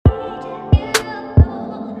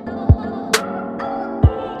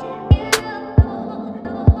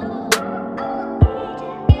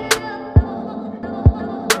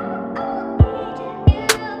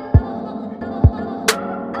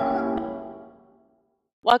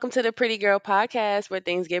Welcome to the Pretty Girl Podcast where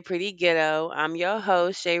things get pretty ghetto. I'm your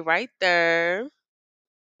host, Shay Right there.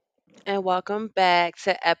 And welcome back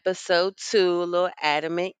to episode 2, Lil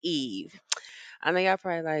Adam and Eve. I know y'all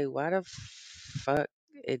probably like, why the fuck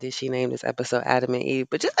did she name this episode Adam and Eve?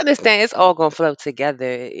 But just understand it's all gonna flow together.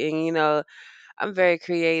 And I'm very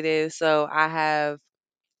creative, so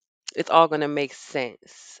it's all gonna make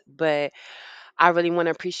sense. But I really want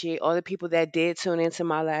to appreciate all the people that did tune into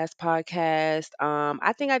my last podcast.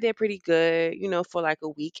 I think I did pretty good, for like a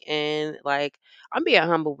weekend. Like, I'm being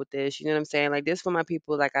humble with this, you know what I'm saying? Like, this for my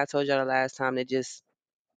people, like I told y'all the last time, that just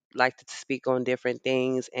like to speak on different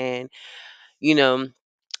things. And, you know,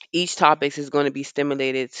 each topic is going to be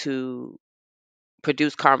stimulated to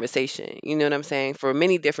produce conversation, you know what I'm saying? For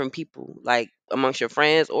many different people, like amongst your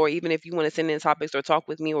friends, or even if you want to send in topics or talk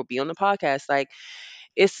with me or be on the podcast, like,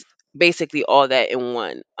 it's basically all that in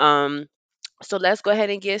one. So let's go ahead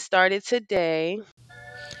and get started today.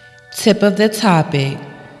 Tip of the topic.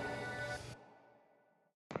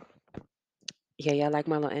 Yeah, y'all like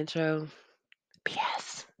my little intro?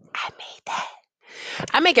 Yes, I made that.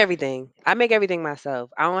 I make everything. I make everything myself.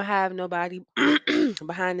 I don't have nobody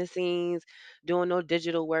behind the scenes doing no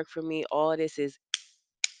digital work for me. All this is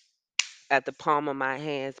at the palm of my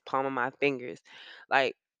hands, palm of my fingers.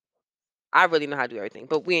 Like, I really know how to do everything,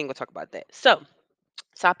 but we ain't gonna talk about that. So,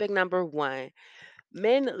 topic number one: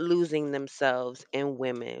 men losing themselves in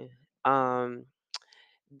women. Um,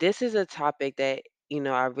 this is a topic that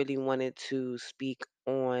I really wanted to speak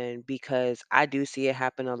on because I do see it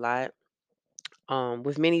happen a lot,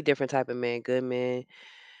 with many different type of men, good men,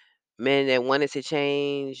 men that wanted to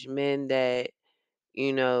change, men that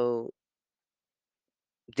you know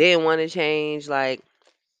didn't want to change. Like,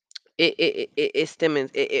 it stems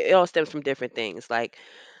it all stems from different things. Like,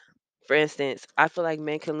 for instance, I feel like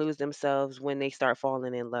men can lose themselves when they start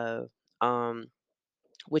falling in love. um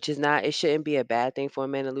which is not, it shouldn't be a bad thing for a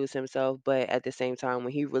man to lose himself, but at the same time,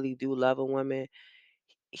 when he really do love a woman,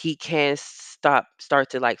 he can't start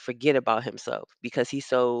to like forget about himself because he's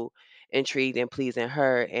so intrigued and pleasing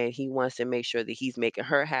her, and he wants to make sure that he's making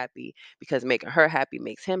her happy, because making her happy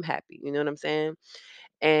makes him happy, you know what I'm saying?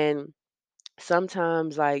 And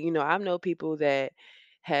sometimes, like, I know people that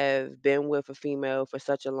have been with a female for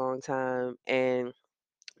such a long time, and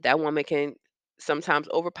that woman can sometimes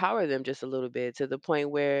overpower them just a little bit, to the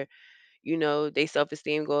point where they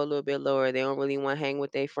self-esteem go a little bit lower. They don't really want to hang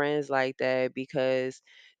with their friends like that because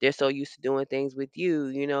they're so used to doing things with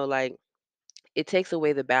you. Like, it takes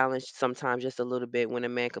away the balance sometimes just a little bit when a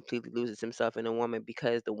man completely loses himself in a woman,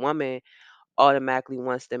 because the woman automatically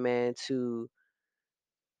wants the man to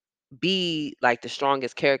be like the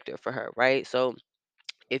strongest character for her, right? So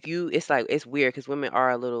if you it's like, it's weird because women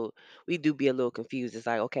are a little, we do be a little confused. It's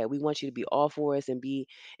like, okay, we want you to be all for us and be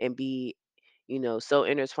so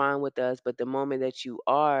intertwined with us. But the moment that you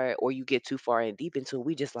are, or you get too far and deep into it,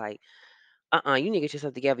 we just like, you need to get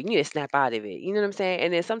yourself together. You need to snap out of it. You know what I'm saying?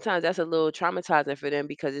 And then sometimes that's a little traumatizing for them,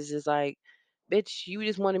 because it's just like, bitch, you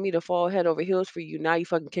just wanted me to fall head over heels for you. Now you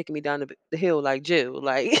fucking kicking me down the hill like Jill.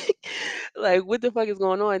 Like, like, what the fuck is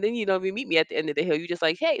going on? Then you don't even meet me at the end of the hill. You just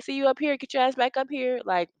like, hey, see you up here. Get your ass back up here.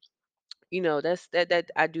 Like, that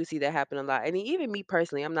I do see that happen a lot. And even me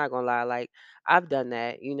personally, I'm not gonna lie, like, I've done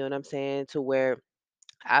that, you know what I'm saying, to where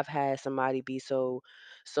I've had somebody be so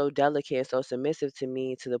delicate and so submissive to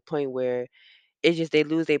me, to the point where it's just they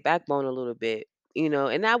lose their backbone a little bit,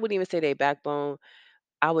 and I wouldn't even say their backbone.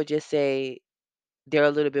 I would just say they're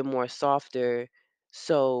a little bit more softer.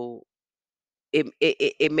 So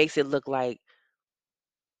it makes it look like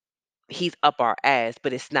he's up our ass,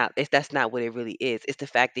 but it's not. That's not what it really is. It's the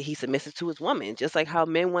fact that he's submissive to his woman, just like how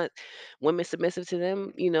men want women submissive to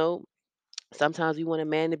them. Sometimes we want a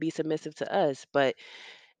man to be submissive to us, but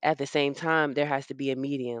at the same time, there has to be a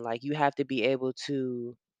median. Like, you have to be able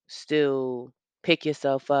to still pick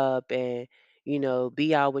yourself up and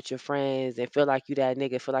be out with your friends and feel like you that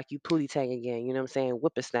nigga, feel like you pootie tang again. You know what I'm saying?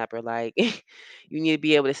 Whippersnapper. Like, you need to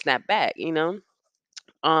be able to snap back.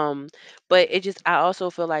 Um, but it just, I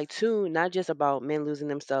also feel like too, not just about men losing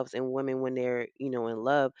themselves and women when they're, in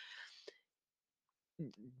love.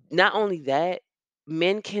 Not only that,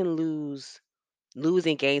 men can lose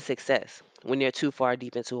and gain success when they're too far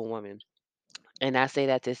deep into a woman. And I say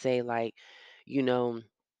that to say, like, you know,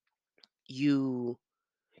 you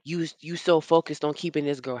you so focused on keeping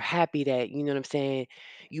this girl happy that, you know what I'm saying,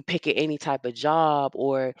 you picking any type of job,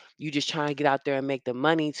 or you just trying to get out there and make the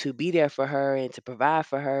money to be there for her and to provide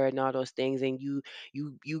for her and all those things, and you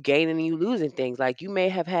gaining and you losing things. Like, you may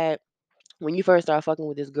have had, when you first started fucking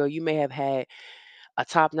with this girl, you may have had a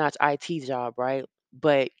top-notch IT job, right?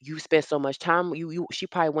 but you spent so much time you she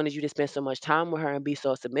probably wanted you to spend so much time with her and be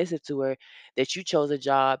so submissive to her that you chose a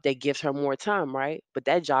job that gives her more time, right? But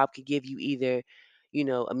that job could give you either,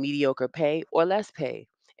 a mediocre pay or less pay.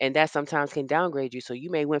 And that sometimes can downgrade you. So you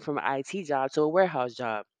may went from an IT job to a warehouse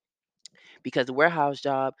job because the warehouse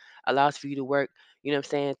job allows for you to work, what I'm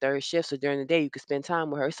saying, third shift. So during the day you could spend time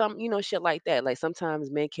with her. Some, shit like that. Like sometimes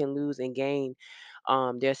men can lose and gain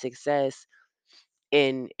their success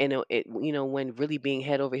when really being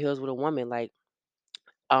head over heels with a woman. Like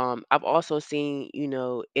I've also seen,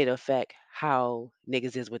 it affect how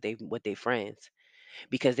niggas is with they friends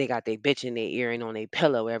because they got their bitch in their ear and on their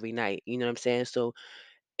pillow every night. You know what I'm saying? So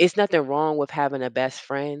it's nothing wrong with having a best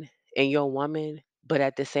friend and your woman, but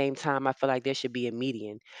at the same time, I feel like there should be a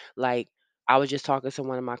median. Like I was just talking to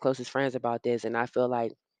one of my closest friends about this, and I feel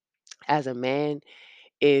like as a man,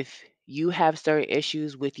 if you have certain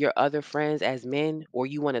issues with your other friends as men, or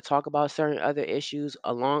you want to talk about certain other issues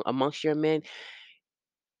along amongst your men,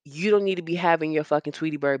 you don't need to be having your fucking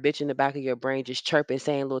Tweety Bird bitch in the back of your brain just chirping,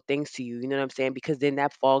 saying little things to you. You know what I'm saying? Because then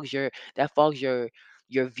that fogs your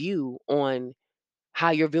view on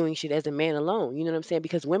how you're viewing shit as a man alone. You know what I'm saying?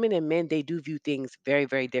 Because women and men, they do view things very,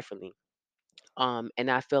 very differently. And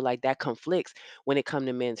I feel like that conflicts when it come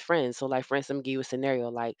to men's friends. So like for instance, I'm gonna give you a scenario.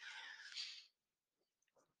 Like,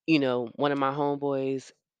 one of my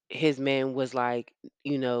homeboys, his man was like,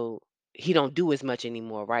 you know, he don't do as much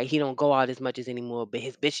anymore, right? He don't go out as much as anymore, but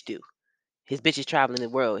his bitch do. His bitch is traveling the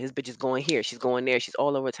world. His bitch is going here. She's going there. She's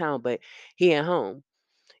all over town, but he at home.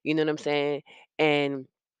 You know what I'm saying? And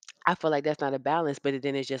I feel like that's not a balance, but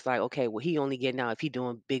then it's just like, okay, well, he only getting out if he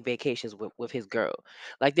doing big vacations with his girl.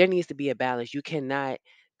 Like there needs to be a balance. You cannot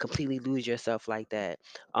completely lose yourself like that.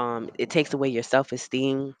 It takes away your self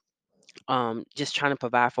esteem. Just trying to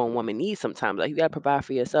provide for a woman needs sometimes. Like you gotta provide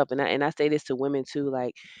for yourself. And I say this to women too,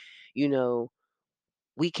 like, you know,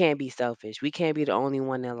 we can't be selfish. We can't be the only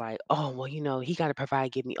one that like, oh well, he gotta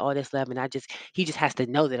provide, give me all this love, and he just has to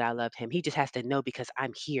know that I love him. He just has to know because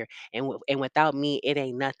I'm here, and without me, it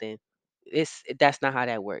ain't nothing. That's not how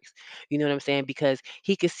that works. You know what I'm saying? Because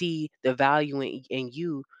he could see the value in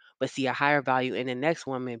you, but see a higher value in the next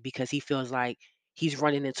woman because he feels like he's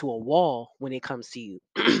running into a wall when it comes to you.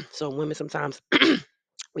 So women sometimes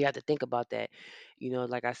we have to think about that.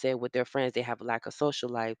 Like I said, with their friends, they have a lack of social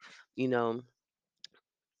life. You know,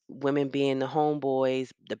 women being the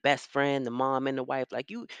homeboys, the best friend, the mom and the wife.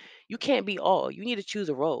 Like you can't be all. You need to choose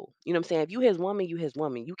a role. You know what I'm saying? If you his woman, you his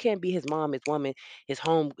woman. You can't be his mom, his woman, his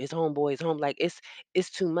homeboy, his home. Like it's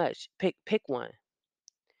too much. Pick one.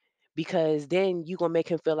 Because then you gonna make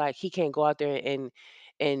him feel like he can't go out there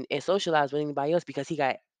and socialize with anybody else because he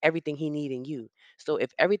got everything he need in you. So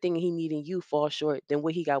if everything he need in you falls short, then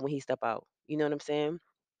what he got when he step out? You know what I'm saying?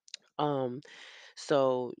 Um,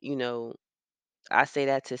 so I say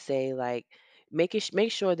that to say like make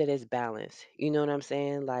sure that it's balanced. You know what I'm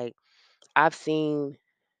saying? Like I've seen,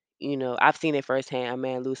 I've seen it firsthand. A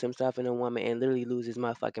man lose himself in a woman and literally lose his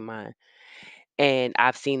motherfucking mind. And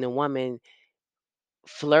I've seen the woman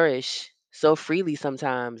flourish so freely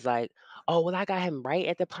sometimes, like, oh well, I got him right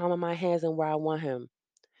at the palm of my hands and where I want him.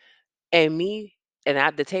 And me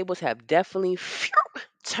the tables have definitely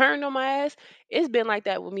turned on my ass. It's been like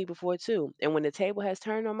that with me before too. And when the table has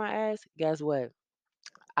turned on my ass, guess what?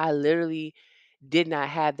 I literally did not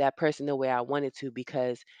have that person the way I wanted to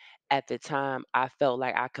because at the time I felt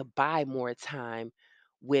like I could buy more time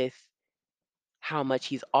with how much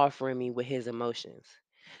he's offering me with his emotions.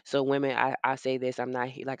 So women, I say this, I'm not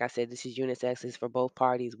like I said, this is unisex, it's for both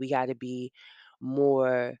parties. We got to be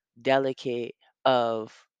more delicate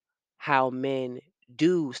of how men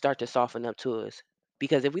do start to soften up to us.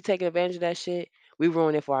 Because if we take advantage of that shit, we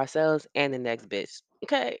ruin it for ourselves and the next bitch.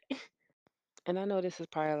 Okay. And I know this is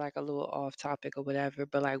probably like a little off topic or whatever,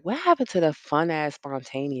 but like, what happened to the fun ass,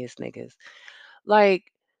 spontaneous niggas? Like,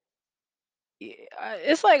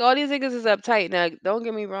 it's like all these niggas is uptight. Now, don't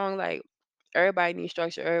get me wrong. Like, everybody needs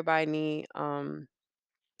structure. Everybody need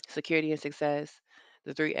security and success.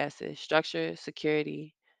 The three S's: structure,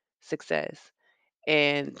 security, success.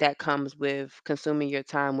 And that comes with consuming your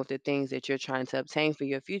time with the things that you're trying to obtain for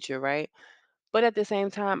your future, right? But at the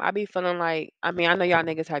same time, I be feeling like, I mean, I know y'all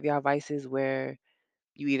niggas have y'all vices where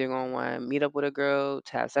you either gonna want to meet up with a girl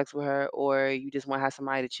to have sex with her, or you just want to have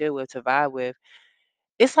somebody to chill with, to vibe with.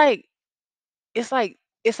 It's like it's like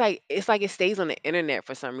it's like it stays on the internet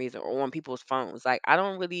for some reason or on people's phones. Like I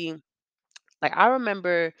don't really like I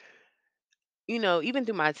remember, even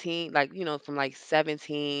through my teen, like, from like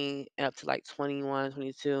 17 and up to like 21,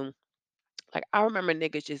 22, like I remember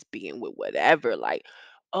niggas just being with whatever, like,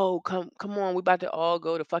 oh come on, we about to all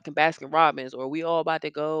go to fucking Baskin Robbins, or we all about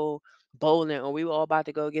to go. bowling, or we all about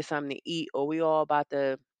to go get something to eat, or we all about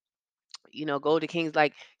to, go to Kings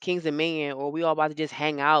and Dominion, or we all about to just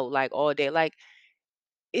hang out like all day. Like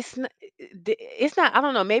it's not, I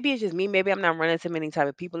don't know, maybe it's just me, maybe I'm not running to many type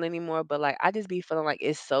of people anymore, but like I just be feeling like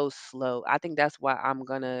it's so slow. I think that's why I'm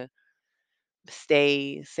gonna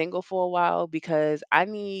stay single for a while, because I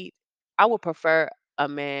would prefer a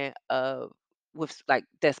man of with like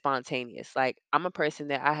that's spontaneous. Like I'm a person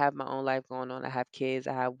that I have my own life going on. I have kids,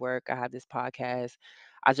 I have work, I have this podcast.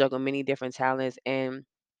 I juggle many different talents, and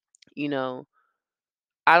you know,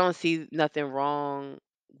 I don't see nothing wrong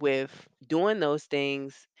with doing those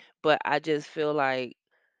things, but I just feel like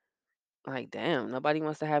damn, nobody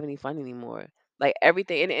wants to have any fun anymore. Like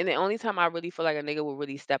everything, and the only time I really feel like a nigga will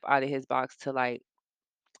really step out of his box to like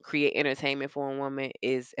create entertainment for a woman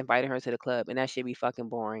is inviting her to the club, and that should be fucking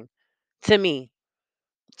boring to me.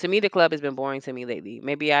 To me, the club has been boring to me lately.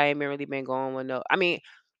 Maybe I ain't been really been going with no. I mean,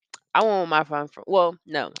 I went with my friend. Well,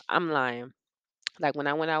 no, I'm lying. Like when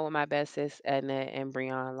I went out with my best sis Edna and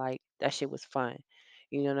Breon, like that shit was fun.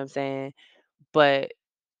 You know what I'm saying? But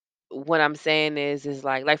what I'm saying is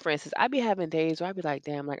like for instance, I be having days where I be like,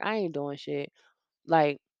 damn, like I ain't doing shit.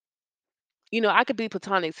 Like, I could be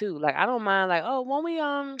platonic too. Like I don't mind. Like, oh, won't we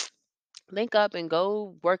link up and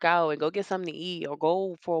go work out and go get something to eat, or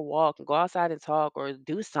go for a walk and go outside and talk or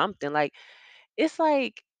do something. It's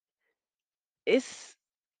like it's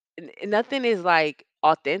nothing is like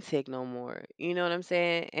authentic no more. You know what I'm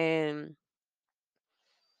saying? And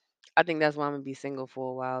I think that's why I'm gonna be single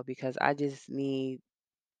for a while, because I just need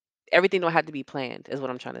everything don't have to be planned is what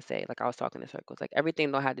I'm trying to say. Like I was talking in circles. Like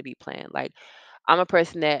everything don't have to be planned. Like I'm a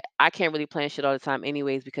person that I can't really plan shit all the time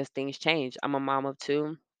anyways, because things change. I'm a mom of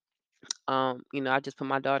two. I just put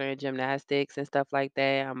my daughter in gymnastics and stuff like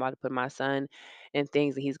that. I'm about to put my son in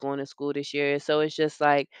things, and he's going to school this year. So it's just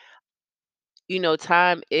like,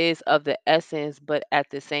 time is of the essence, but at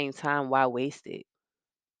the same time, why waste it?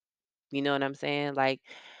 You know what I'm saying? Like,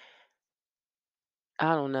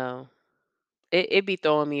 I don't know. It be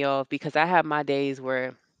throwing me off, because I have my days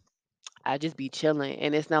where I just be chilling,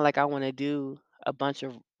 and it's not like I want to do a bunch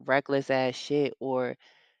of reckless ass shit, or,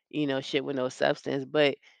 shit with no substance.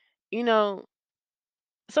 But, you know,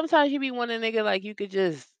 sometimes you be wanting a nigga like you could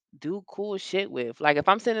just do cool shit with. Like if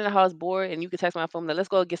I'm sitting in the house bored and you could text my phone, like, let's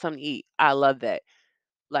go get something to eat. I love that.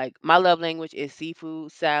 Like my love language is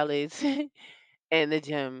seafood, salads, and the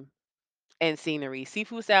gym and scenery.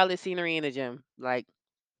 Seafood, salad, scenery, and the gym. Like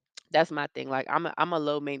that's my thing. Like I'm a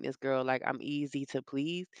low maintenance girl. Like I'm easy to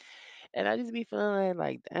please. And I just be feeling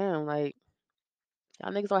like damn, like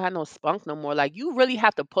y'all niggas don't have no spunk no more. Like you really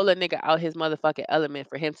have to pull a nigga out his motherfucking element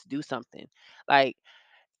for him to do something. Like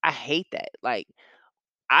I hate that. Like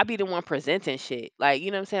I be the one presenting shit. Like, you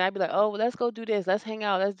know what I'm saying? I'd be like, "Oh, well, let's go do this. Let's hang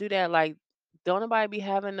out. Let's do that." Like, don't nobody be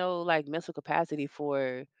having no like mental capacity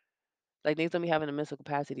for like niggas don't be having a mental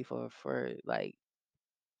capacity for like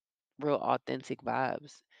real authentic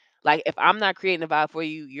vibes. Like, if I'm not creating a vibe for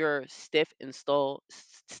you, you're stiff, stale,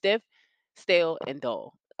 and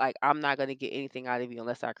dull. Like, I'm not gonna get anything out of you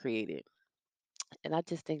unless I create it. And I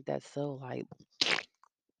just think that's so like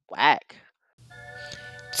whack.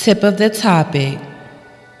 Tip of the topic.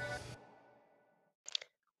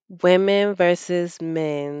 Women versus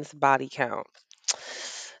men's body count.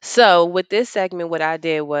 So with this segment, what I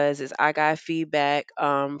did is I got feedback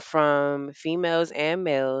from females and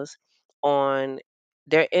males on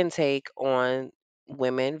their intake on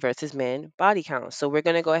women versus men body count. So we're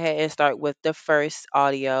gonna go ahead and start with the first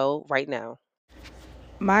audio right now.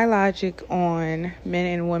 My logic on men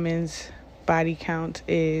and women's body count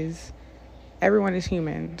is everyone is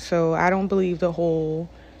human. So I don't believe the whole,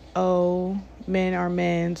 oh, men are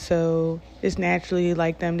men, so it's naturally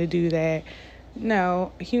like them to do that.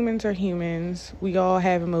 No, humans are humans. We all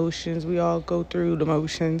have emotions. We all go through the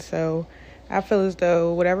motions. So I feel as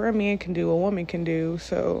though whatever a man can do, a woman can do.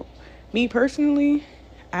 So me personally,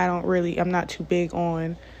 I'm not too big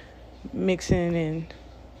on mixing and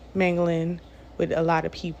mingling with a lot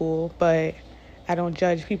of people, but I don't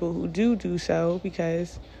judge people who do so,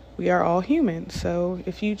 because we are all humans. So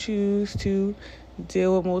if you choose to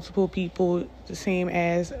deal with multiple people the same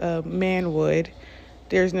as a man would,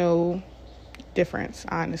 there's no difference,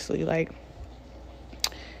 honestly. Like,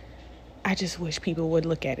 I just wish people would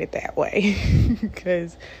look at it that way,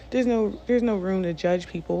 because there's no room to judge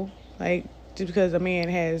people. Like, just because a man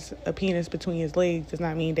has a penis between his legs does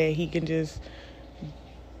not mean that he can just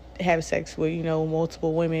have sex with,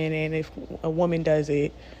 multiple women, and if a woman does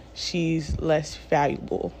it, she's less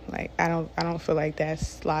valuable. Like, I don't feel like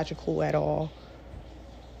that's logical at all.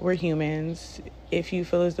 we're humans. If you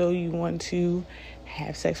feel as though you want to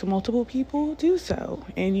have sex with multiple people, do so.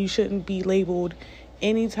 And you shouldn't be labeled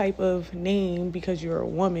any type of name because you're a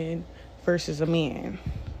woman versus a man.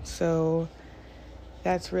 So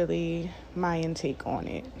that's really my intake on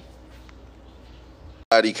it.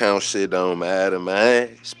 Body count shit don't matter,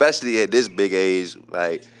 man. Especially at this big age.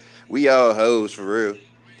 Like, we all hoes for real.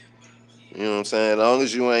 You know what I'm saying? As long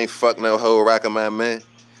as you ain't fuck no hoe rocking my man,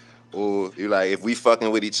 or you like, if we fucking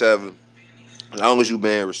with each other, as long as you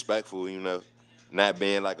being respectful, not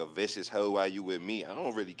being like a vicious hoe while you with me, I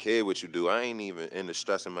don't really care what you do. I ain't even into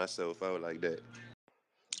stressing myself out like that.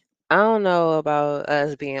 I don't know about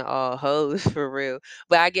us being all hoes for real,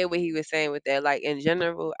 but I get what he was saying with that. Like in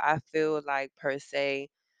general, I feel like per se,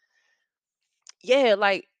 yeah,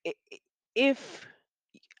 like if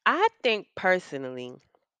I think personally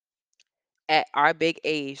at our big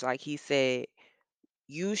age, like he said,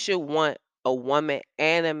 you should want a woman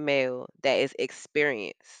and a male that is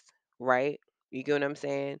experienced, right? You get what I'm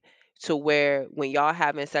saying? To where when y'all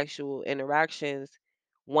having sexual interactions,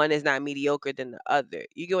 one is not mediocre than the other.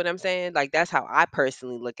 You get what I'm saying? Like that's how I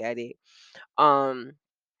personally look at it. Um,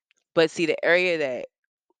 but see the area that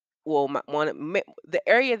well, the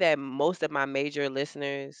area that most of my major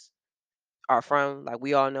listeners are from, like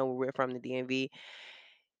we all know we're from the DMV,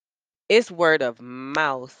 it's word of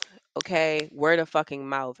mouth, okay? Word of fucking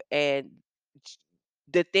mouth. And j-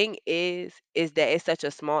 the thing is that it's such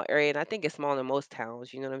a small area, and I think it's small in most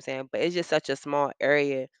towns, you know what I'm saying? But it's just such a small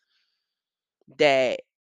area that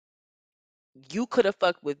you could have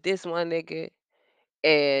fucked with this one nigga,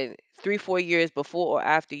 and 3, 4 years before or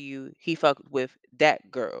after you, he fucked with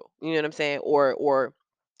that girl. You know what I'm saying? Or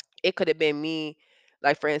it could have been me,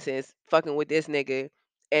 like for instance, fucking with this nigga,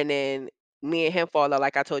 and then me and him fall out,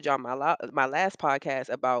 like I told y'all on my last podcast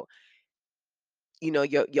about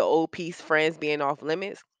your old piece friends being off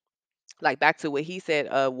limits. Like back to what he said,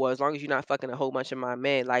 well, as long as you're not fucking a whole bunch of my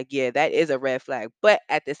men, like yeah, that is a red flag. But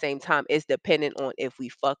at the same time, it's dependent on if we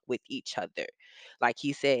fuck with each other. Like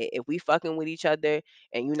he said, if we fucking with each other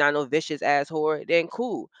and you not no vicious ass whore, then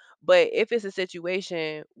cool. But if it's a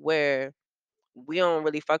situation where we don't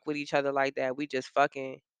really fuck with each other like that, we just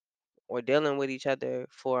fucking or dealing with each other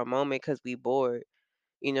for a moment because we bored.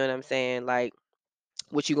 You know what I'm saying? Like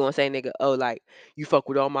what you gonna say, nigga? Oh, like you fuck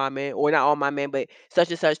with all my men, or not all my men, but such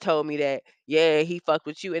and such told me that yeah, he fucked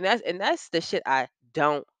with you, and that's the shit I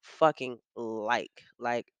don't fucking like.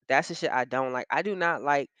 Like that's the shit I don't like. I do not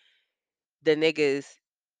like the niggas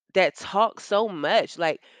that talk so much.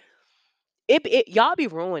 Like it y'all be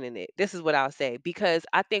ruining it. This is what I'll say because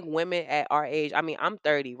I think women at our age. I mean, I'm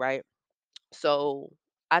 30, right? So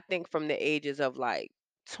I think from the ages of like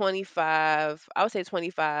 25, I would say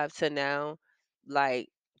 25 to now, like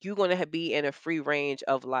you're gonna be in a free range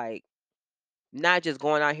of like not just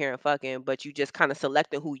going out here and fucking, but you just kind of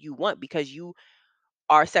selecting who you want because you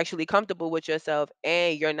are sexually comfortable with yourself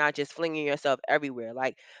and you're not just flinging yourself everywhere.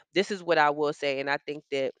 Like this is what I will say, and I think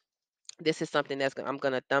that this is something I'm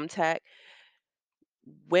gonna thumbtack.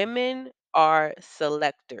 Women are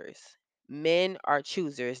selectors. Men are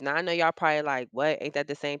choosers. Now I know y'all probably like, what? Ain't that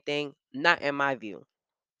the same thing? Not in my view.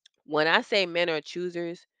 When I say men are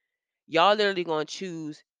choosers, y'all literally gonna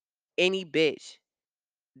choose any bitch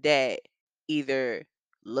that either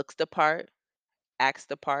looks the part, acts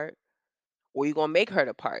the part, or you gonna make her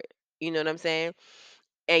the part. You know what I'm saying?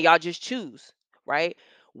 And y'all just choose, right?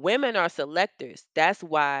 Women are selectors. That's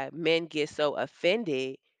why men get so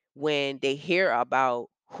offended when they hear about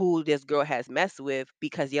who this girl has messed with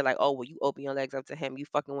because they're like, oh, well, you open your legs up to him, you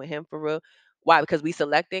fucking with him for real. Why? Because we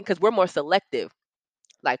selecting? Because we're more selective.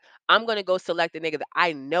 Like, I'm gonna go select a nigga that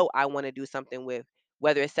I know I want to do something with,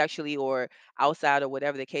 whether it's sexually or outside or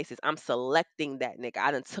whatever the case is. I'm selecting that nigga.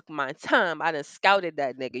 I done took my time. I done scouted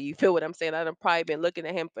that nigga. You feel what I'm saying? I done probably been looking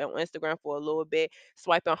at him on Instagram for a little bit,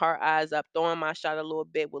 swiping her eyes up, throwing my shot a little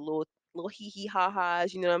bit with little hee hee ha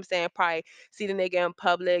ha's, you know what I'm saying? Probably see the nigga in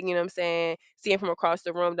public, you know what I'm saying? See him from across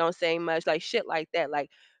the room, don't say much, like shit like that. Like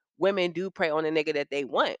women do prey on the nigga that they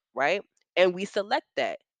want, right? And we select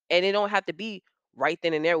that. And it don't have to be right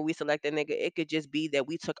then and there when we select that nigga. It could just be that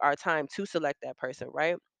we took our time to select that person,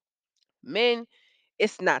 right? Men,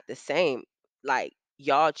 it's not the same. Like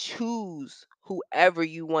y'all choose whoever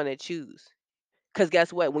you want to choose. Cause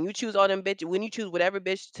guess what? When you choose all them bitches, when you choose whatever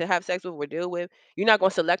bitch to have sex with or deal with, you're not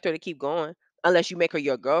gonna select her to keep going unless you make her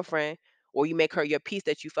your girlfriend or you make her your piece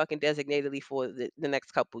that you fucking designatedly for the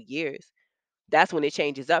next couple years. That's when it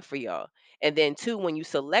changes up for y'all. And then two, when you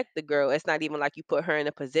select the girl, it's not even like you put her in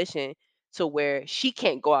a position to where she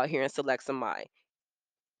can't go out here and select somebody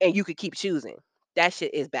and you could keep choosing. That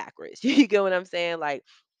shit is backwards. You get what I'm saying? Like,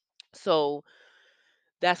 so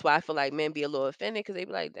That's why I feel like men be a little offended because they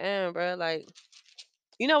be like, damn, bro, like,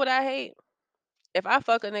 you know what I hate? If I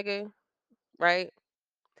fuck a nigga, right,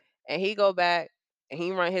 and he go back and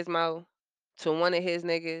he run his mouth to one of his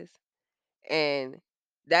niggas, and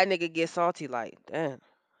that nigga get salty, like, damn,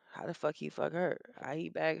 how the fuck he fuck her? How he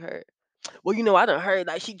bag her? Well, I done heard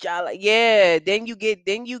like she jive, like, yeah. Then you get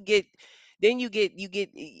in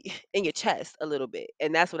your chest a little bit,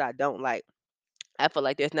 and that's what I don't like. I feel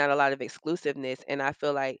like there's not a lot of exclusiveness, and I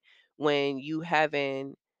feel like when you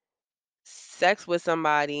having sex with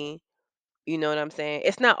somebody, you know what I'm saying?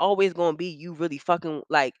 It's not always gonna be you really fucking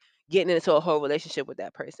like getting into a whole relationship with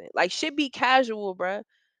that person. Like shit be casual, bruh.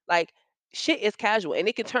 Like shit is casual, and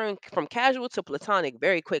it can turn from casual to platonic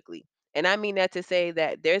very quickly. And I mean that to say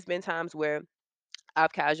that there's been times where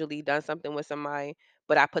I've casually done something with somebody,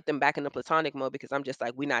 but I put them back in the platonic mode because I'm just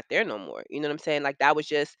like, we're not there no more. You know what I'm saying? Like that was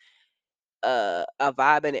just a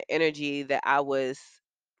vibe and an energy that I was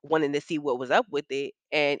wanting to see what was up with it,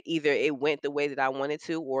 and either it went the way that I wanted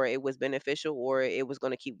to, or it was beneficial, or it was going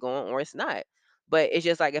to keep going, or it's not. But it's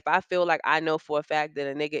just like if I feel like I know for a fact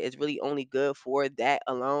that a nigga is really only good for that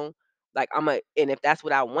alone, like and if that's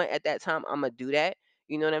what I want at that time, I'm gonna do that.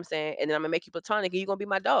 You know what I'm saying? And then I'm gonna make you platonic, and you're gonna be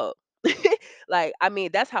my dog. Like I mean,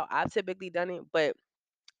 that's how I've typically done it, but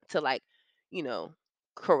to like, you know,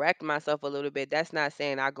 correct myself a little bit. That's not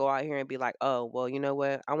saying I go out here and be like, oh, well, you know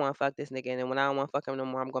what? I want to fuck this nigga. And then when I don't want to fuck him no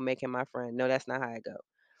more, I'm going to make him my friend. No, that's not how it go.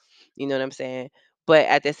 You know what I'm saying? But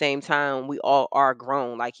at the same time, we all are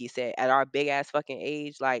grown, like he said, at our big ass fucking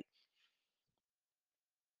age. Like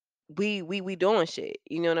we doing shit.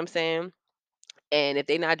 You know what I'm saying? And if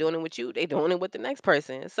they not doing it with you, they doing it with the next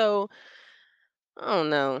person. So I don't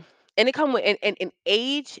know. And it come with and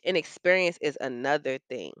age and experience is another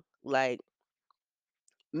thing. Like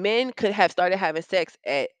men could have started having sex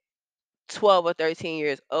at 12 or 13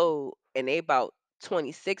 years old and they about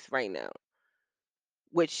 26 right now,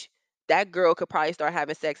 which that girl could probably start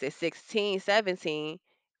having sex at 16, 17,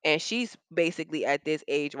 and she's basically at this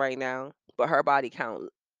age right now, but her body count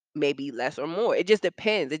maybe less or more. It just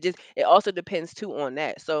depends. It also depends too on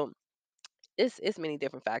that. So it's many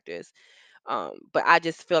different factors. But I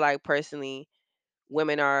just feel like personally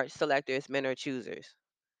women are selectors, men are choosers.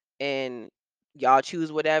 And y'all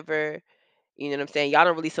choose whatever. You know what I'm saying? Y'all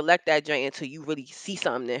don't really select that joint until you really see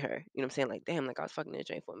something in her. You know what I'm saying? Like, damn, like I was fucking that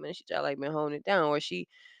joint for a minute. She just like been holding it down, or she,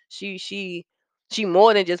 she, she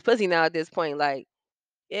more than just pussy now at this point. Like,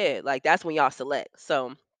 yeah, like that's when y'all select.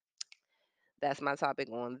 So that's my topic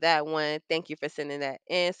on that one. Thank you for sending that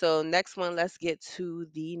in. So next one, let's get to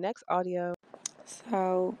the next audio.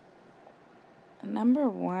 So, number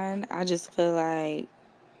one, I just feel like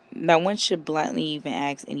no one should bluntly even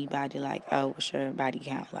ask anybody, like, oh, what's your body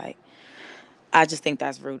count? Like, I just think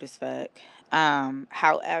that's rude as fuck.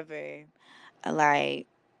 However, like,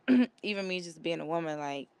 even me just being a woman,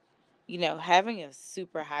 like, having a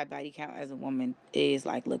super high body count as a woman is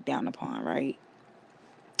like looked down upon, right?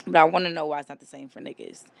 But I want to know why it's not the same for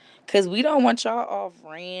niggas. Because we don't want y'all all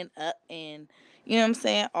ran up and, you know what I'm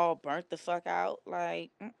saying, all burnt the fuck out.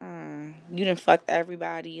 Like, you done fucked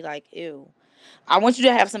everybody. Like, ew. I want you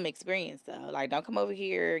to have some experience, though. Like, don't come over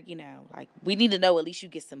here, like, we need to know at least you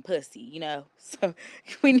get some pussy. So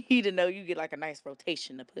we need to know you get, like, a nice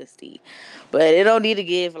rotation of pussy. But it don't need to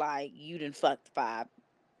give, like, you done fucked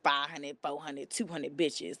 500, 400, 200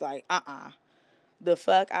 bitches. Like, The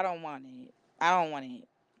fuck? I don't want it. I don't want it.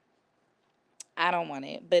 I don't want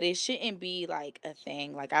it, but it shouldn't be like a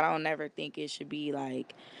thing. Like I don't never think it should be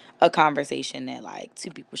like a conversation that like two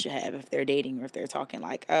people should have if they're dating or if they're talking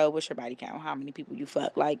like, oh, what's your body count? How many people you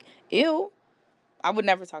fuck? Like, ew. I would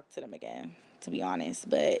never talk to them again, to be honest.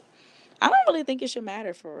 But I don't really think it should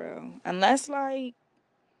matter for real, unless like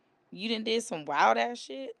you done did some wild ass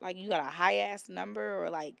shit. Like you got a high ass number or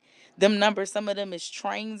like them numbers. Some of them is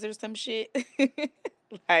trains or some shit.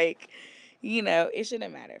 Like, it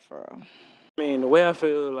shouldn't matter for real. I mean, the way I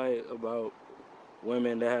feel like about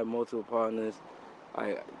women that have multiple partners,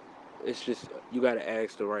 like it's just you got to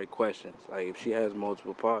ask the right questions. Like if she has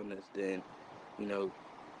multiple partners, then you know,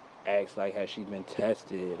 ask like has she been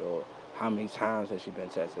tested or how many times has she been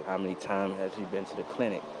tested? How many times has she been to the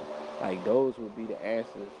clinic? Like those would be the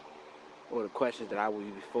answers or the questions that I would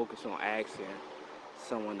be focused on asking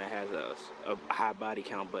someone that has a high body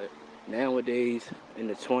count. But nowadays in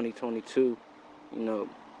the 2022, you know,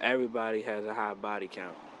 everybody has a high body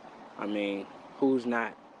count. I mean, who's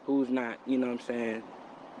not you know what I'm saying,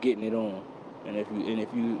 getting it on. And if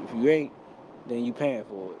you ain't, then you paying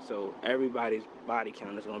for it. So everybody's body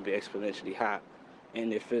count is gonna be exponentially high.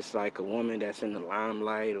 And if it's like a woman that's in the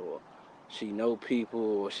limelight or she know people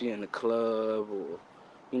or she in the club or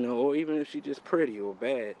or even if she just pretty or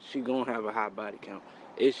bad, she gonna have a high body count.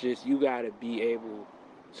 It's just you gotta be able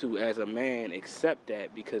to, as a man, accept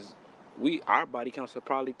that because our body counts are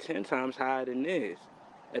probably 10 times higher than theirs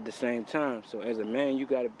at the same time. So as a man, you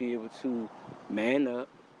gotta be able to man up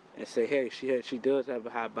and say, hey, she does have a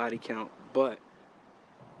high body count, but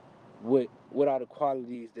what are the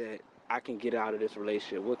qualities that I can get out of this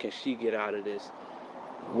relationship? What can she get out of this?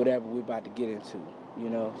 Whatever we're about to get into.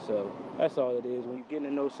 So that's all it is. When you're getting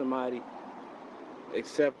to know somebody,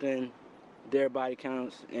 accepting their body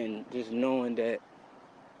counts and just knowing that,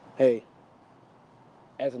 hey,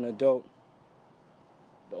 as an adult,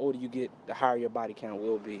 the older you get, the higher your body count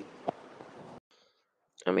will be.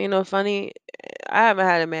 I mean, no funny. I haven't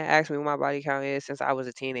had a man ask me what my body count is since I was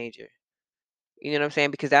a teenager. You know what I'm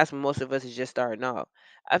saying? Because that's when most of us is just starting off.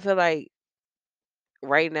 I feel like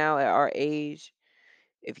right now at our age,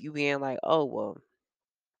 if you being like, oh well,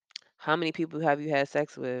 how many people have you had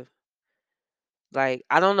sex with? Like,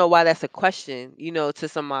 I don't know why that's a question, to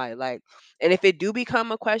somebody. Like, and if it do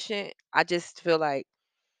become a question, I just feel like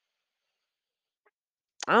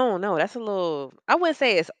I don't know. That's a little. I wouldn't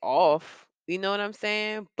say it's off. You know what I'm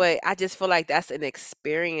saying? But I just feel like that's an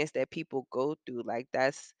experience that people go through. Like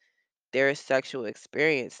that's their sexual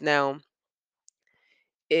experience. Now,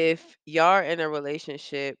 if y'all are in a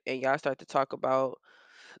relationship and y'all start to talk about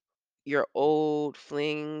your old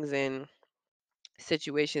flings and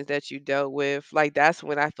situations that you dealt with, like that's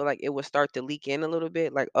when I feel like it would start to leak in a little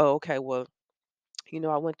bit. Like, oh, okay, well,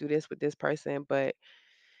 I went through this with this person, but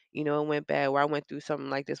it went bad. Where I went through something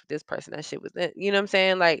like this with this person, that shit was it. You know what I'm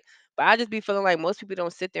saying? Like, but I just be feeling like most people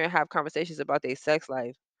don't sit there and have conversations about their sex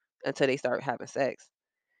life until they start having sex.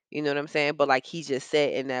 You know what I'm saying? But like he just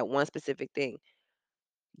said in that one specific thing,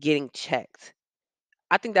 getting checked.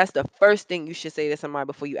 I think that's the first thing you should say to somebody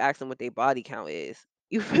before you ask them what their body count is.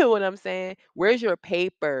 You feel what I'm saying? Where's your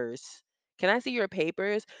papers? Can I see your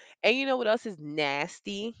papers? And you know what else is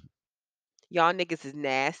nasty? Y'all niggas is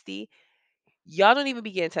nasty. Y'all don't even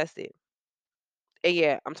be getting tested. And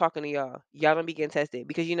yeah, I'm talking to y'all. Y'all don't be getting tested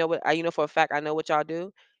because you know what? I for a fact I know what y'all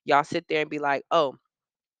do. Y'all sit there and be like, "Oh,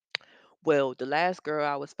 well, the last girl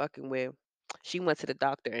I was fucking with, she went to the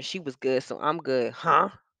doctor and she was good, so I'm good." Huh?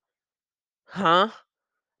 Huh?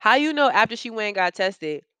 How you know after she went and got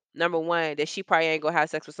tested, number one, that she probably ain't gonna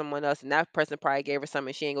have sex with someone else, and that person probably gave her something,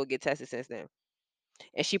 and she ain't gonna get tested since then,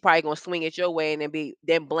 and she probably gonna swing it your way and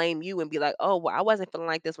then blame you and be like, "Oh, well, I wasn't feeling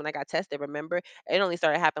like this when I got tested. Remember, it only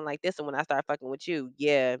started happening like this, and when I started fucking with you,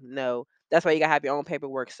 yeah, no, that's why you gotta have your own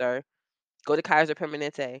paperwork, sir. Go to Kaiser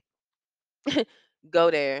Permanente, go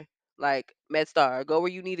there, like MedStar, go where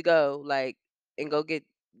you need to go, like, and go get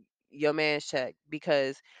your man's checked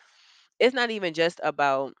because it's not even just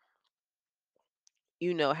about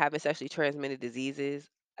having sexually transmitted diseases.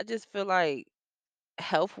 I just feel like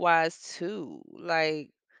health wise too,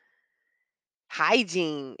 like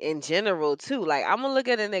hygiene in general too. Like I'm gonna look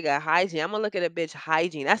at a nigga hygiene. I'm gonna look at a bitch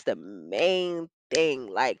hygiene. That's the main thing.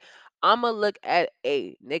 Like I'm gonna look at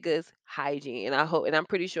a nigga's hygiene, and I hope, and I'm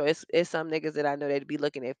pretty sure it's some niggas that I know that be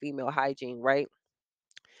looking at female hygiene, right?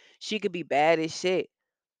 She could be bad as shit,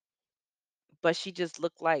 but she just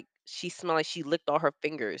looked like she smelled like she licked all her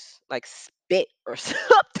fingers, like spit or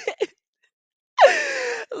something.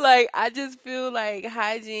 Like I just feel like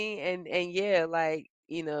hygiene and yeah, like,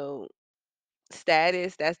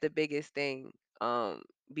 status, that's the biggest thing.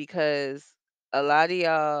 Because a lot of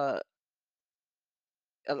y'all,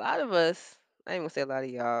 a lot of us, I ain't gonna say a lot of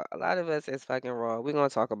y'all, a lot of us is fucking raw. We're gonna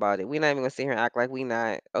talk about it. We're not even gonna sit here and act like we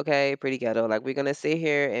not, okay, pretty ghetto. Like we're gonna sit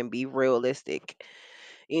here and be realistic.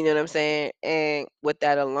 You know what I'm saying? And with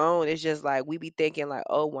that alone, it's just like we be thinking like,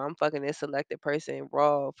 oh, well, I'm fucking this selected person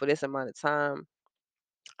raw for this amount of time.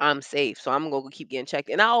 I'm safe, so I'm gonna go keep getting checked.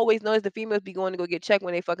 And I always notice the females be going to go get checked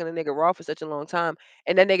when they fucking a nigga raw for such a long time,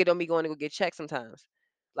 and that nigga don't be going to go get checked sometimes.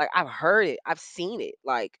 Like I've heard it, I've seen it.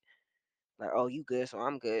 Like oh, you good, so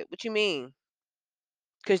I'm good. What you mean?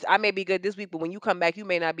 Because I may be good this week, but when you come back, you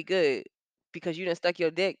may not be good because you done stuck your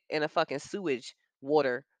dick in a fucking sewage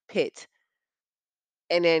water pit,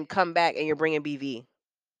 and then come back and you're bringing BV,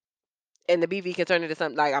 and the BV can turn into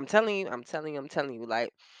something. Like I'm telling you, I'm telling you, I'm telling you.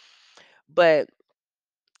 Like, but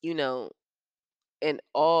you know, and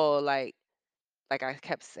all like I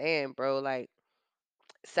kept saying, bro, like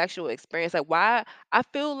sexual experience. Like why I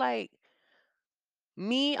feel like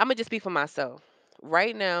I'm gonna just speak for myself.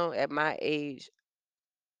 Right now, at my age,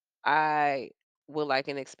 I would like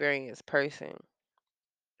an experienced person.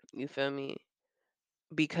 You feel me?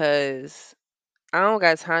 Because I don't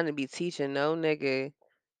got time to be teaching no nigga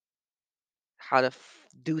how to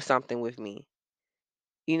do something with me.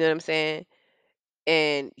 You know what I'm saying?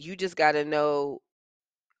 And you just gotta know.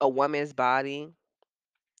 a woman's body,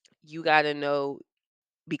 you got to know,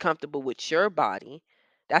 be comfortable with your body.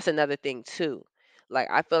 That's another thing too. Like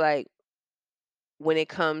I feel like when it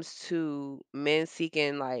comes to men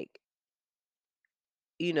seeking like,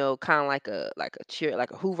 kind of like a cheer,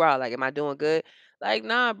 like a hoorah, like am I doing good? Like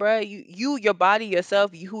nah, bruh, your body,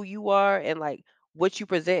 yourself, who you are, and like what you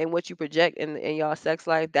present and what you project in y'all sex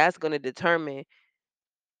life, that's gonna determine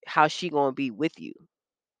how she gonna be with you.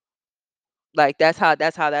 Like that's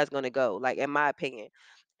gonna go. Like in my opinion,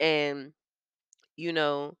 and you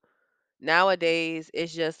know nowadays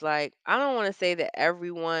it's just like I don't want to say that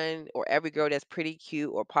everyone or every girl that's pretty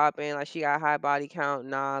cute or popping like she got a high body count.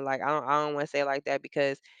 Nah, like I don't want to say it like that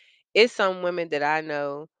because it's some women that I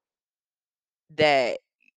know that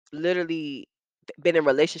literally been in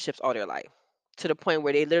relationships all their life to the point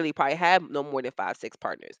where they literally probably have no more than 5, 6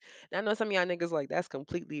 partners. And I know some of y'all niggas like that's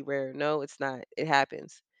completely rare. No, it's not. It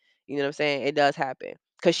happens. You know what I'm saying? It does happen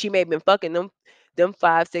because she may have been fucking them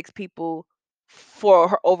 5, 6 people for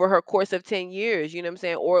her over her course of 10 years. You know what I'm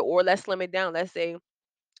saying? Or let's slim it down. Let's say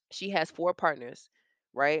she has 4 partners,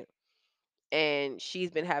 right? And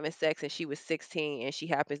she's been having sex and she was 16 and she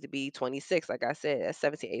happens to be 26, like I said. That's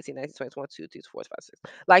 17, 18, 19, 20, 21, 22, 23, 24, 25, 6.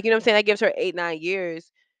 Like, you know what I'm saying? That gives her 8, 9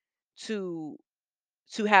 years to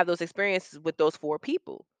have those experiences with those 4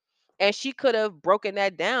 people. And she could have broken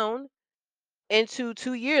that down into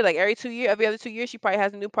 2 years. Like every other 2 years, she probably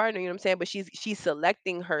has a new partner, you know what I'm saying? But she's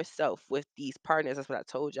selecting herself with these partners. That's what I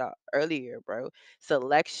told y'all earlier, bro.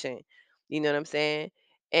 Selection. You know what I'm saying?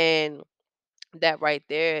 And that right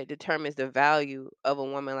there determines the value of a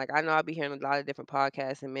woman. Like I know I'll be hearing a lot of different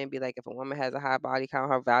podcasts and men be like, if a woman has a high body count,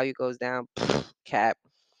 her value goes down. Cap.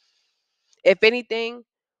 If anything,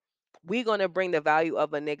 we gonna bring the value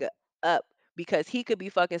of a nigga up because he could be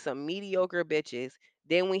fucking some mediocre bitches.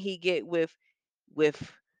 Then when he get with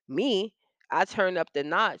me, I turn up the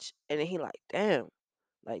notch and then he like, damn,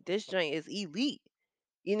 like this joint is elite.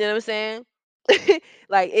 You know what I'm saying?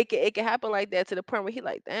 Like it can happen like that to the point where he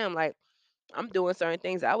like, damn, like I'm doing certain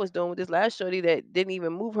things I was doing with this last shorty that didn't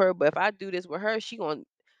even move her, but if I do this with her, she gonna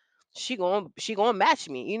match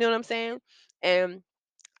me. You know what I'm saying? And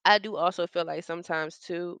I do also feel like sometimes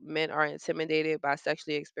too, men are intimidated by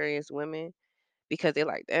sexually experienced women because they're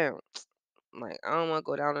like, damn, like I don't want to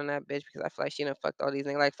go down on that bitch because I feel like she done fucked all these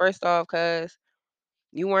niggas. Like first off, cuz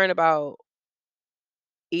you worrying about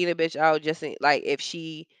eating a bitch out like if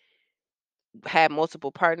she had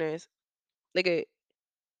multiple partners, nigga,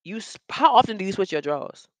 how often do you switch your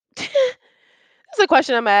drawers? That's a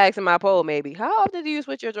question I'm gonna ask in my poll. Maybe how often do you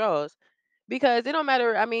switch your drawers? Because it don't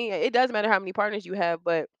matter. I mean, it does matter how many partners you have,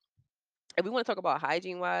 but if we want to talk about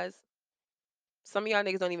hygiene wise, some of y'all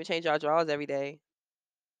niggas don't even change y'all drawers every day,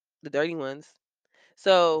 the dirty ones.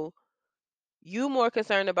 So you more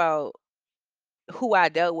concerned about who I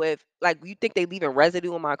dealt with. Like you think they leaving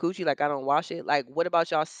residue on my coochie? Like I don't wash it. Like what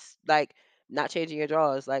about y'all? Like not changing your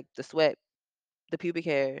drawers, like the sweat, the pubic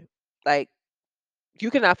hair. Like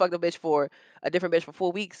you cannot fuck the bitch for a different bitch for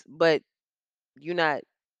 4 weeks, but you're not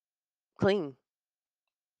clean.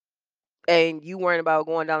 And you worrying about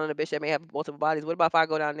going down on a bitch that may have multiple bodies. What about if I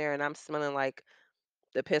go down there and I'm smelling like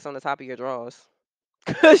the piss on the top of your drawers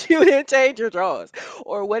because you didn't change your drawers?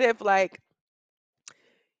 Or what if like,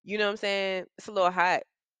 you know what I'm saying? It's a little hot,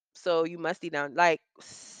 so you musty down. Like,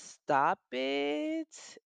 stop it!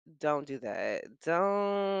 Don't do that.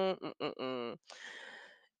 Don't. Mm-mm-mm.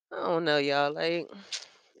 I don't know, y'all. Like,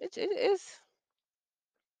 it's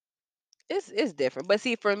different. But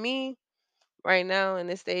see, for me right now in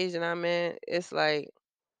this stage that I'm in, it's like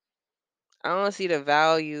I don't see the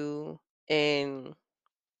value in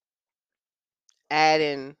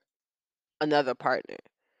adding another partner.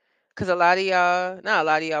 Cause a lot of y'all, not a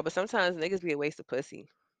lot of y'all, but sometimes niggas be a waste of pussy.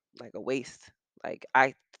 Like a waste. Like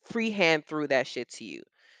I freehand threw that shit to you.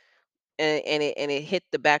 And it hit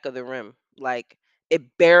the back of the rim. Like it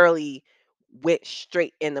barely went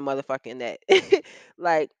straight in the motherfucking net.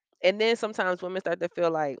 Like and then sometimes women start to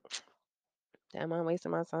feel like, damn, I'm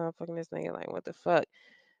wasting my time fucking this nigga. Like, what the fuck?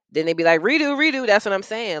 Then they be like, redo, redo. That's what I'm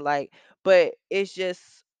saying. Like, but it's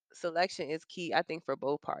just selection is key, I think, for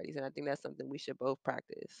both parties. And I think that's something we should both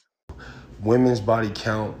practice. Women's body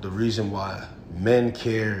count, the reason why men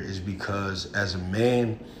care is because as a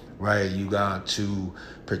man, right, you got to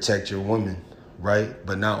protect your woman, right?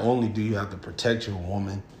 But not only do you have to protect your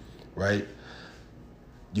woman, right?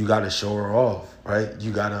 You gotta show her off, right?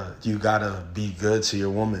 You gotta be good to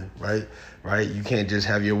your woman, right? Right? You can't just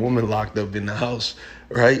have your woman locked up in the house,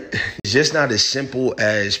 right? It's just not as simple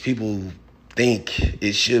as people think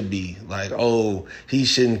it should be. Like, oh, he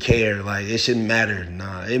shouldn't care. Like, it shouldn't matter.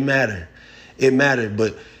 Nah, it matter. It mattered,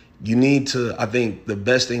 but you need to, I think the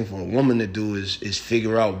best thing for a woman to do is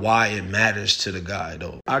figure out why it matters to the guy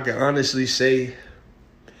though. I can honestly say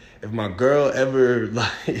if my girl ever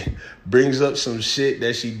like brings up some shit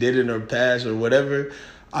that she did in her past or whatever,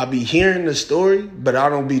 I be hearing the story, but I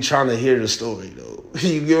don't be trying to hear the story though.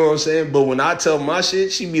 You get what I'm saying? But when I tell my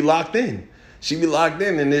shit, she be locked in. She be locked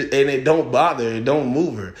in, and it don't bother, it don't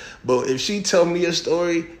move her. But if she tell me a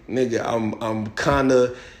story, nigga, I'm kind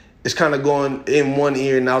of, it's kind of going in one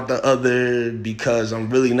ear and out the other because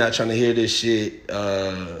I'm really not trying to hear this shit.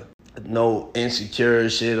 No insecure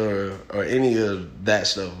shit or any of that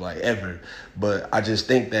stuff like ever. But I just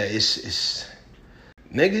think that it's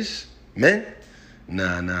niggas, men.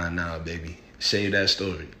 Nah, baby. Save that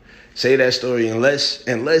story. Say that story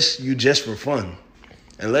unless you just for fun.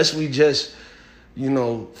 Unless we just,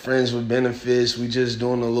 friends with benefits, we just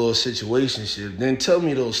doing a little situation shit, then tell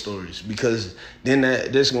me those stories because then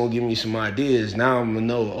that's gonna give me some ideas. Now I'm gonna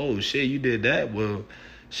know, oh shit, you did that. Well,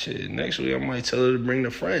 shit, next week I might tell her to bring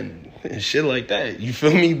a friend and shit like that. You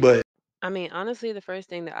feel me? But I mean, honestly, the first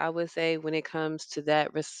thing that I would say when it comes to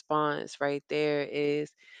that response right there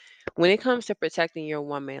is when it comes to protecting your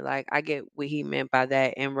woman, like I get what he meant by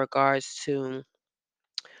that in regards to,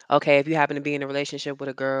 okay, if you happen to be in a relationship with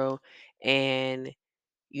a girl and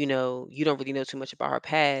you don't really know too much about her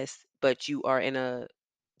past, but you were in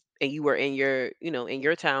your, in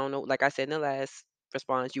your town, like I said in the last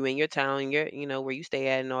response, you in your town, your, where you stay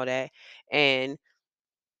at and all that, and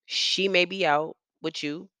she may be out with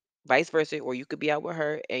you, vice versa, or you could be out with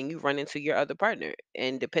her and you run into your other partner.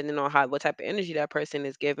 And depending on what type of energy that person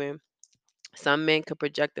is giving, some men could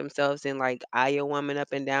project themselves and like eye a woman up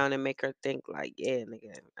and down and make her think like, yeah,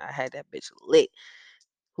 nigga, I had that bitch lit.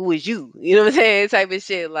 Who is you? You know what I'm saying? Type of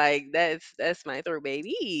shit. Like that's my third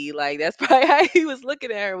baby. Like that's probably how he was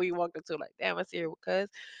looking at her when he walked up to her. Like, damn, I see her because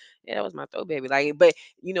yeah, that was my throw baby. Like, but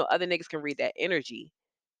other niggas can read that energy.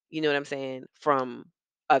 You know what I'm saying? From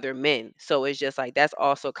other men. So it's just like that's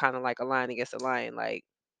also kind of like a line against a line, like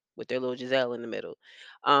with their little Giselle in the middle.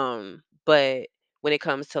 But when it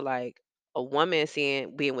comes to like a woman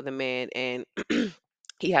seeing being with a man and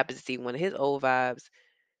he happens to see one of his old vibes,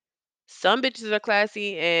 some bitches are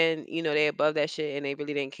classy and they above that shit and they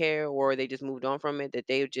really didn't care or they just moved on from it, that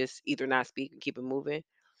they would just either not speak and keep it moving.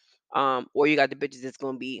 Or you got the bitches that's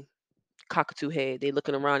gonna be cockatoo head. They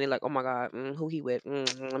looking around. They like, oh my god, who he with?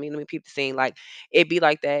 Let me peep the scene. Like it be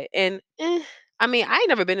like that. And I mean, I ain't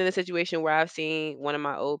never been in a situation where I've seen one of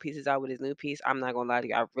my old pieces out with his new piece. I'm not gonna lie to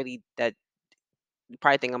you. I really that you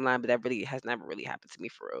probably think I'm lying, but that really has never really happened to me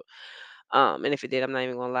for real. And if it did, I'm not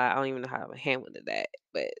even gonna lie. I don't even know how to handle that.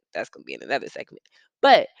 But that's gonna be in another segment.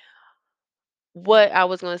 But what I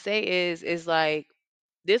was gonna say is like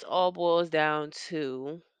this all boils down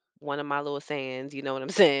to one of my little sayings. You know what I'm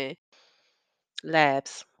saying?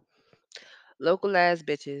 Labs. Local ass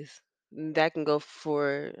bitches. That can go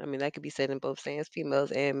for, I mean, that could be said in both stands,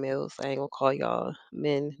 females and males. I ain't gonna call y'all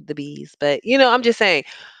men the bees, but I'm just saying,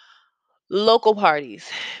 local parties.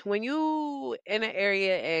 When you in an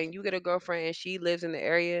area and you get a girlfriend and she lives in the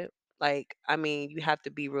area, like, I mean, you have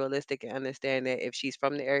to be realistic and understand that if she's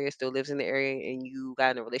from the area, still lives in the area, and you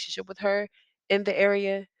got in a relationship with her in the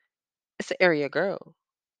area, it's an area girl.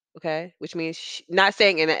 Okay, which means not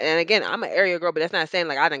saying, and again, I'm an area girl, but that's not saying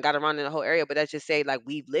like I done got around in the whole area, but that's just say like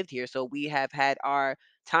we've lived here, so we have had our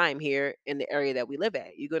time here in the area that we live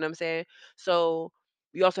at. You get what I'm saying? So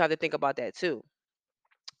you also have to think about that too.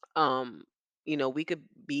 Um, we could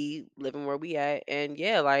be living where we at, and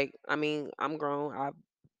yeah, like I mean, I'm grown. I've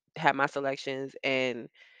had my selections, and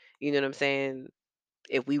you know what I'm saying.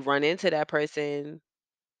 If we run into that person,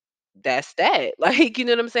 that's that. Like, you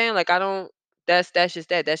know what I'm saying? Like I don't. That's just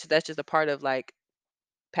that. That's just a part of like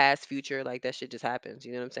past, future, like that shit just happens.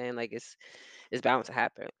 You know what I'm saying? Like it's bound to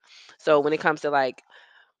happen. So when it comes to like,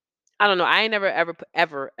 I don't know, I ain't never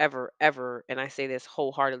ever ever, and I say this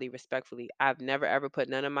wholeheartedly, respectfully, I've never ever put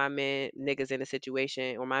none of my men niggas in a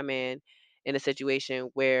situation or my man in a situation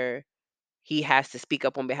where he has to speak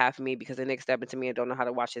up on behalf of me because the nigga stepping to me and don't know how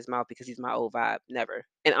to watch his mouth because he's my old vibe. Never.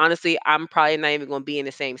 And honestly, I'm probably not even gonna be in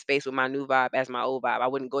the same space with my new vibe as my old vibe. I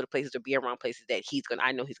wouldn't go to places or be around places that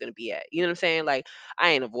I know he's gonna be at. You know what I'm saying? Like I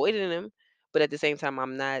ain't avoiding him, but at the same time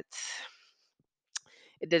I'm not,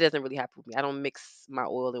 that doesn't really happen with me. I don't mix my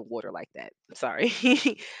oil and water like that. Sorry.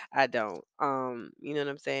 I don't. You know what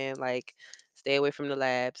I'm saying? Like stay away from the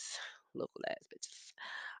labs, local labs,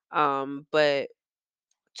 bitches. But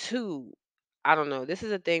two, I don't know. This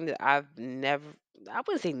is a thing that I've never, I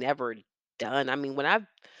wouldn't say never done. I mean, when I've,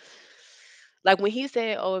 like when he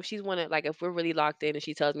said, oh, if she's wanted, like if we're really locked in and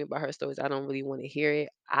she tells me about her stories, I don't really want to hear it.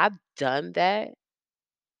 I've done that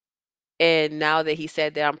And now that he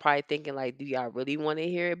said that, I'm probably thinking like, do y'all really want to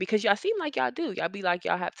hear it? Because y'all seem like y'all do. Y'all be like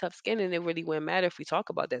y'all have tough skin, and it really wouldn't matter if we talk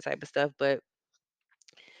about that type of stuff. But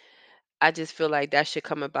I just feel like that should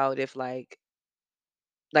come about if like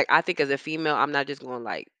I think as a female, I'm not just going to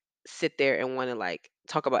like sit there and want to like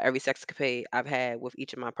talk about every sex escapade I've had with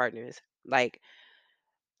each of my partners. Like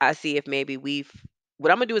I see if maybe we've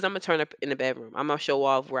what I'm gonna do is I'm gonna turn up in the bedroom. I'm gonna show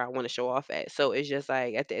off where I want to show off at. So it's just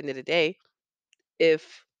like at the end of the day,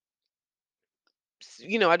 if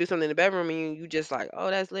I do something in the bedroom and you just like,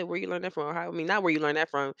 oh, that's lit. Where you learn that from? Or how, I mean, not where you learn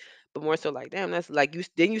that from, but more so like, damn, that's like you.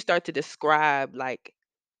 Then you start to describe like,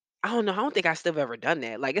 I don't know. I don't think I still have ever done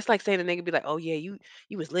that. Like it's like saying a nigga be like, oh yeah, you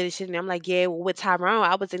was lit as shit, and I'm like, yeah, well with Tyrone,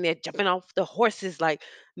 I was in there jumping off the horses. Like,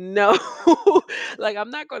 no, like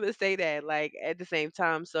I'm not gonna say that. Like at the same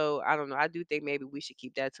time, so I don't know. I do think maybe we should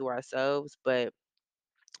keep that to ourselves, but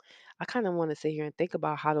I kind of want to sit here and think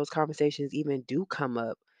about how those conversations even do come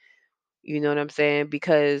up. You know what I'm saying?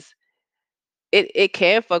 Because it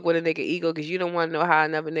can fuck with a nigga ego because you don't want to know how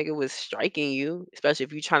another nigga was striking you, especially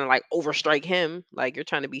if you're trying to like overstrike him. Like you're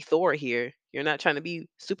trying to be Thor here. You're not trying to be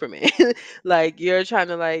Superman. Like you're trying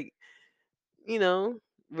to like, you know,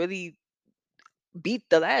 really beat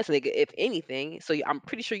the last nigga, if anything. So I'm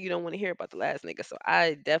pretty sure you don't want to hear about the last nigga. So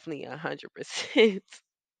I definitely 100%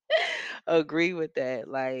 agree with that.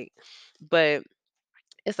 Like, but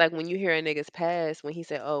it's like when you hear a nigga's past, when he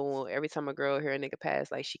said, "Oh, well, every time a girl hear a nigga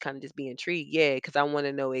pass, like she kind of just be intrigued." Yeah, because I want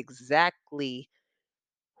to know exactly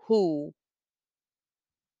who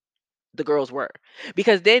the girls were.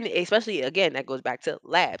 Because then, especially again, that goes back to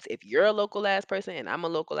labs. If you're a local ass person and I'm a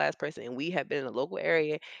local ass person and we have been in a local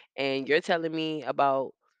area and you're telling me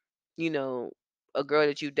about, you know, a girl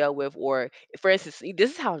that you dealt with, or for instance,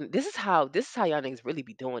 this is how y'all niggas really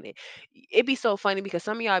be doing it. It'd be so funny because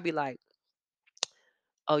some of y'all be like,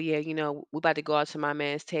 oh yeah, we about to go out to my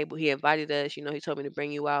man's table. He invited us, he told me to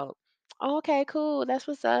bring you out. Oh, okay, cool. That's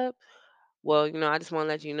what's up. Well, I just want to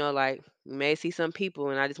let you know, like, you may see some people,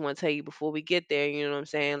 and I just want to tell you before we get there, you know what I'm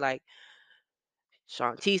saying? Like,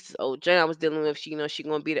 Shantice's old Jen I was dealing with, she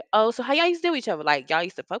gonna be the oh, so how y'all used to do each other? Like y'all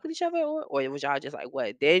used to fuck with each other, or was y'all just like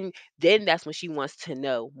what? Then that's when she wants to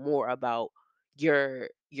know more about your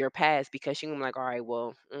past because she gonna be like, all right,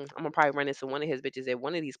 well, I'm gonna probably run into one of his bitches at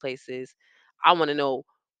one of these places. I want to know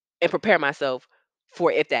and prepare myself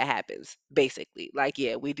for if that happens, basically. Like,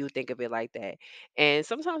 yeah, we do think of it like that. And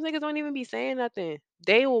sometimes niggas don't even be saying nothing.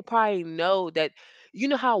 They will probably know that, you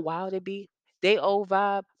know how wild it be? They old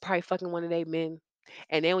vibe, probably fucking one of they men.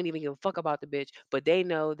 And they don't even give a fuck about the bitch, but they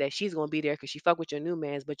know that she's gonna be there because she fuck with your new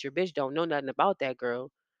mans, but your bitch don't know nothing about that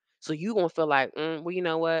girl. So you gonna feel like, well, you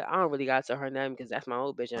know what? I don't really got to her name because that's my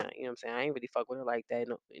old bitch. And, you know what I'm saying? I ain't really fuck with her like that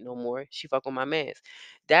no more. She fuck with my mans.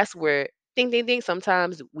 That's where ding ding ding.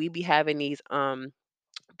 Sometimes we be having these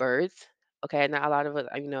birds. Okay, not a lot of us,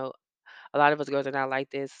 a lot of us girls are not like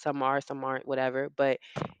this. Some are, some aren't, whatever. But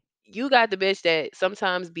you got the bitch that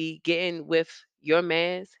sometimes be getting with your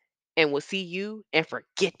mans and will see you and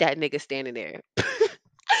forget that nigga standing there.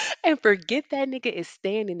 And forget that nigga is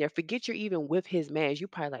standing there. Forget you're even with his mans. You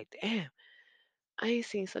probably like, damn. I ain't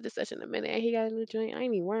seen such and such in a minute. And he got a new joint. I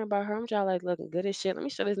ain't even worrying about her. I'm trying like looking good as shit. Let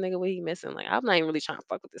me show this nigga what he missing. Like I'm not even really trying to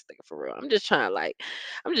fuck with this nigga for real. I'm just trying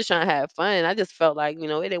to have fun. I just felt like, it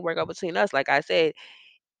didn't work out between us. Like I said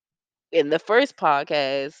in the first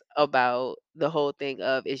podcast about the whole thing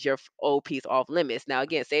of is your old piece off limits. Now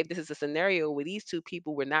again, say if this is a scenario where these two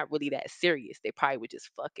people were not really that serious. They probably were just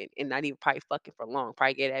fucking and not even probably fucking for long.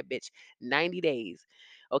 Probably get that bitch 90 days.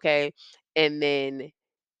 Okay. And then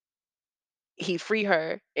he free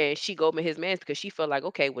her and she go with his man because she felt like,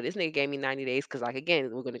 okay, well, this nigga gave me 90 days. Cause like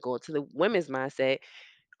again, we're gonna go into the women's mindset.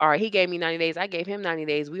 All right, he gave me 90 days, I gave him 90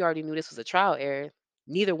 days. We already knew this was a trial error.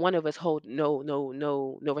 Neither one of us hold no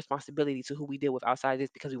responsibility to who we deal with outside of this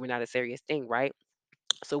because we were not a serious thing, right?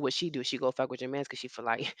 So what she do? She go fuck with your man because she feel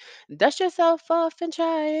like dust yourself off and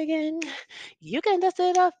try again. You can dust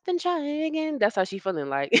it off and try again. That's how she feeling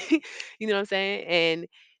like. You know what I'm saying? And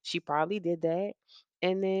she probably did that.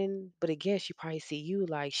 And then, but again, she probably see you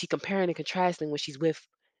like she comparing and contrasting when she's with.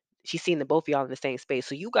 She's seeing the both of y'all in the same space.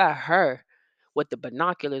 So you got her with the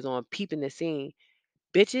binoculars on, peeping the scene.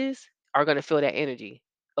 Bitches are gonna feel that energy.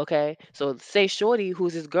 Okay, so say Shorty,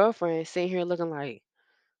 who's his girlfriend, sitting here looking like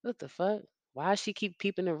what the fuck? Why she keep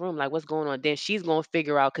peeping the room? Like, what's going on? Then she's gonna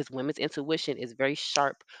figure out because women's intuition is very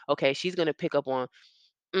sharp. Okay, she's gonna pick up on.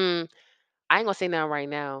 Mm, I ain't gonna say nothing right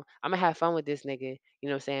now. I'm gonna have fun with this nigga. You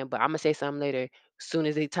know what I'm saying? But I'm gonna say something later. Soon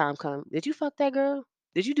as the time comes. Did you fuck that girl?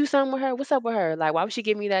 Did you do something with her? What's up with her? Like, why would she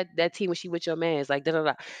give me that tea when she with your man? It's like da da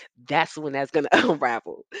da. That's when that's gonna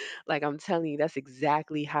unravel. Like I'm telling you, that's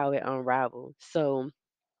exactly how it unravels. So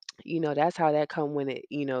That's how that come when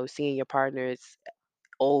seeing your partner's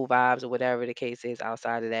old vibes or whatever the case is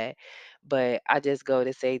outside of that. But I just go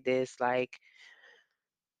to say this, like,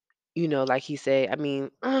 like he said, I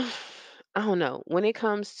mean, I don't know. When it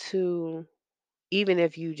comes to, even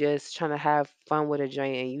if you just trying to have fun with a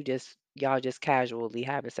joint and y'all just casually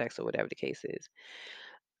having sex or whatever the case is,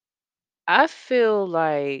 I feel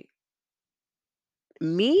like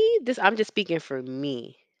I'm just speaking for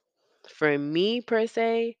me. For me per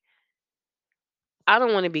se, I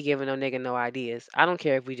don't want to be giving no nigga no ideas. I don't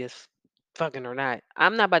care if we just fucking or not.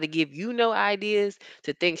 I'm not about to give you no ideas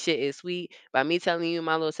to think shit is sweet by me telling you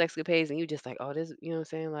my little sexcapades and you just like, oh, this, you know what I'm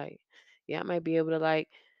saying? Like, yeah, I might be able to like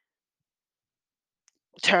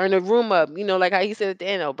turn the room up, like how he said at the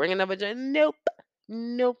end, oh, bring another joint. Nope.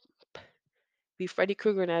 Nope. Be Freddy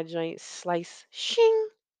Krueger in that joint. Slice. Shing.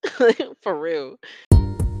 For real.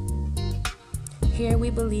 Here we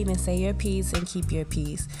believe in say your piece and keep your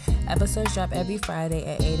peace. Episodes drop every Friday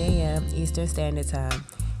at 8 a.m. Eastern Standard Time.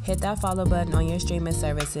 Hit that follow button on your streaming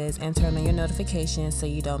services and turn on your notifications so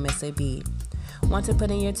you don't miss a beat. Want to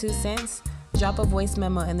put in your 2 cents? Drop a voice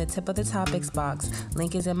memo in the tip of the topics box.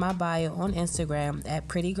 Link is in my bio on Instagram at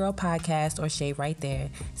Pretty Girl Podcast or shade right there.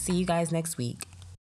 See you guys next week.